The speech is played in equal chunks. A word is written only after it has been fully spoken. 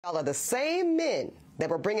Y'all are the same men that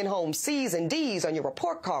were bringing home C's and D's on your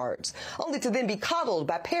report cards, only to then be coddled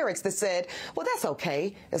by parents that said, well, that's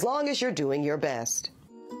okay, as long as you're doing your best.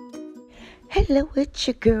 Hello, it's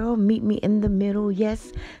your girl. Meet me in the middle.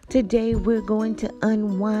 Yes, today we're going to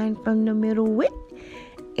unwind from the middle with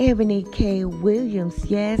Eboni K. Williams.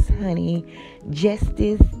 Yes, honey,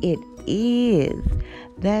 justice it is.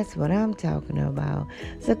 That's what I'm talking about.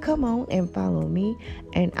 So come on and follow me,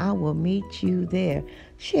 and I will meet you there.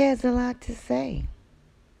 She has a lot to say.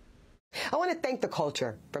 I want to thank the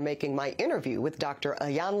culture for making my interview with Dr.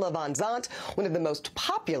 Iyanla Vanzant one of the most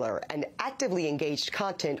popular and actively engaged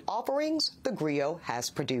content offerings the Griot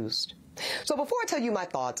has produced. So before I tell you my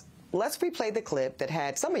thoughts, let's replay the clip that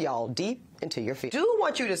had some of y'all deep into your feelings. I do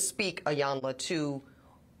want you to speak, Iyanla, to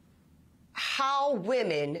how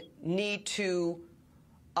women need to,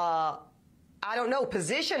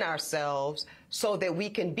 position ourselves so that we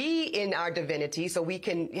can be in our divinity, so we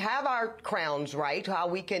can have our crowns right, how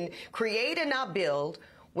we can create and not build,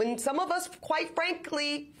 when some of us, quite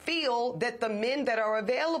frankly, feel that the men that are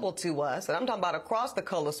available to us, and I'm talking about across the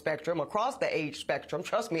color spectrum, across the age spectrum,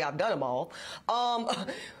 trust me, I've done them all,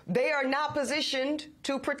 they are not positioned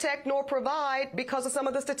to protect nor provide because of some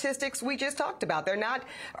of the statistics we just talked about. They're not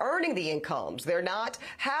earning the incomes. They're not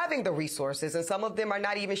having the resources, and some of them are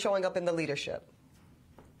not even showing up in the leadership.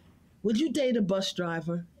 Would you date a bus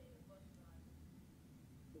driver?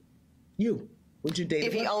 Would you date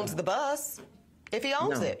if he owns the bus? If he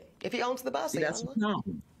owns it. If he owns the bus. See, that's the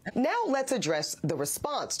problem. Now let's address the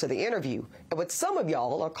response to the interview and what some of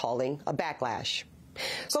y'all are calling a backlash.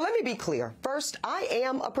 So let me be clear. First, I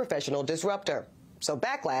am a professional disruptor. So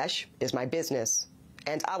backlash is my business.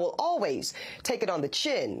 And I will always take it on the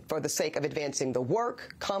chin for the sake of advancing the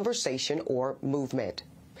work, conversation, or movement.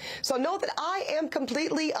 So know that I am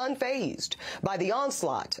completely unfazed by the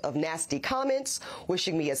onslaught of nasty comments,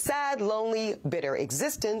 wishing me a sad, lonely, bitter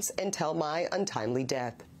existence until my untimely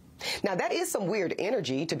death. Now, that is some weird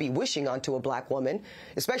energy to be wishing onto a black woman,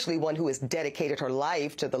 especially one who has dedicated her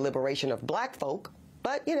life to the liberation of black folk.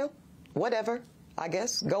 But, whatever, I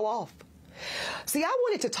guess, go off. See, I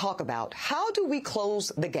wanted to talk about how do we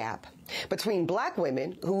close the gap between black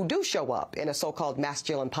women who do show up in a so-called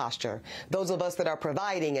masculine posture, those of us that are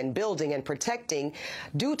providing and building and protecting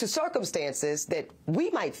due to circumstances that we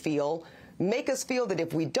might feel make us feel that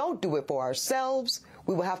if we don't do it for ourselves,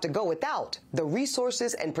 we will have to go without the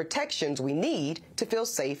resources and protections we need to feel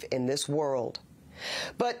safe in this world.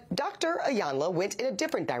 But Dr. Iyanla went in a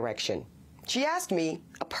different direction. She asked me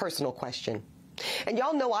a personal question. And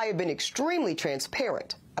y'all know I have been extremely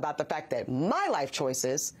transparent about the fact that my life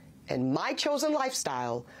choices and my chosen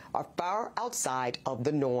lifestyle are far outside of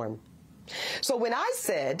the norm. So when I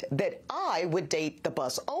said that I would date the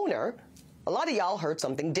bus owner, a lot of y'all heard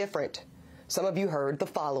something different. Some of you heard the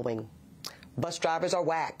following. Bus drivers are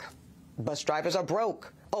whack. Bus drivers are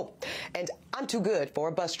broke. Oh, and I'm too good for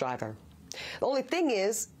a bus driver. The only thing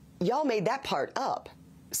is, y'all made that part up.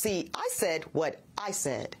 See, I said what I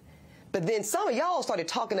said. But then some of y'all started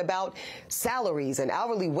talking about salaries and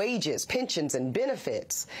hourly wages, pensions and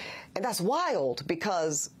benefits. And that's wild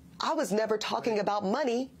because I was never talking about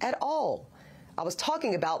money at all. I was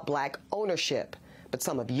talking about black ownership, but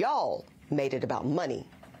some of y'all made it about money.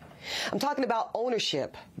 I'm talking about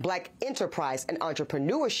ownership, black enterprise and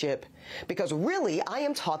entrepreneurship, because really I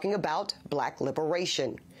am talking about black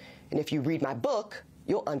liberation. And if you read my book,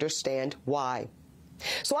 you'll understand why.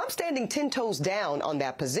 So I'm standing 10 toes down on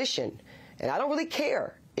that position, and I don't really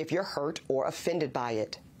care if you're hurt or offended by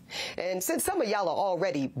it. And since some of y'all are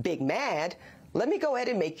already big mad, let me go ahead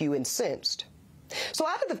and make you incensed. So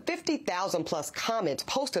out of the 50,000 plus comments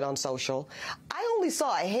posted on social, I only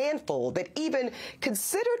saw a handful that even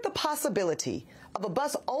considered the possibility of a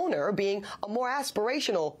bus owner being a more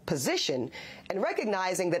aspirational position and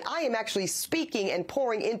recognizing that I am actually speaking and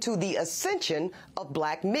pouring into the ascension of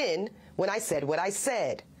black men when I said what I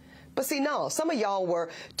said. But see, no, some of y'all were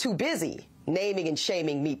too busy naming and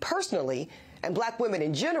shaming me personally and black women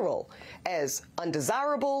in general as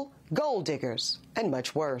undesirable, gold diggers, and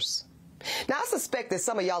much worse. Now, I suspect that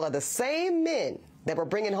some of y'all are the same men that were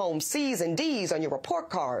bringing home C's and D's on your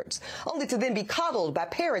report cards, only to then be coddled by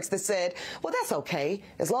parents that said, well, that's okay,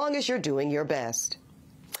 as long as you're doing your best.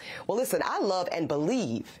 Well, listen, I love and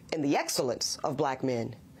believe in the excellence of black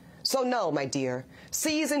men. So no, my dear,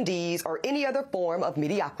 C's and D's or any other form of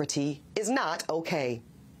mediocrity is not okay.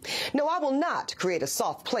 No, I will not create a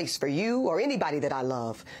soft place for you or anybody that I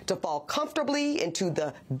love to fall comfortably into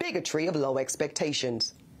the bigotry of low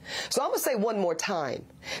expectations. So I'm going to say one more time,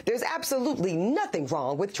 there's absolutely nothing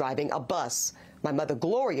wrong with driving a bus. My mother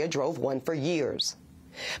Gloria drove one for years.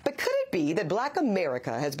 But could it be that Black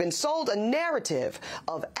America has been sold a narrative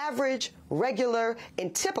of average, regular,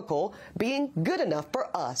 and typical being good enough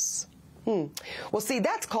for us? Well, see,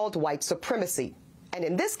 that's called white supremacy. And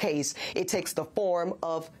in this case, it takes the form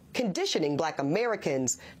of conditioning Black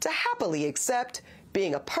Americans to happily accept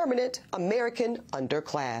being a permanent American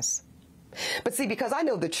underclass. But see, because I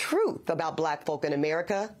know the truth about Black folk in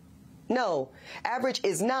America, no, average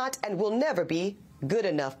is not and will never be good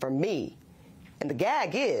enough for me. And the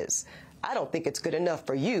gag is, I don't think it's good enough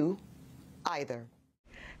for you either.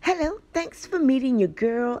 Hello, thanks for meeting your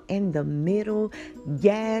girl in the middle.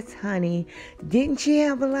 Yes, honey. Didn't she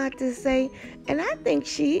have a lot to say? And I think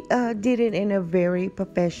she did it in a very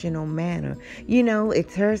professional manner. You know,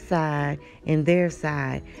 it's her side and their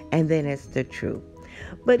side, and then it's the truth.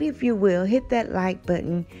 But if you will, hit that like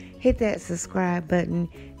button, hit that subscribe button,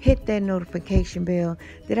 hit that notification bell.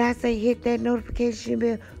 Did I say hit that notification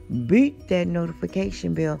bell? Beat that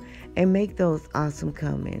notification bell and make those awesome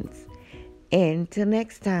comments. Until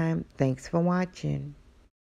next time, thanks for watching.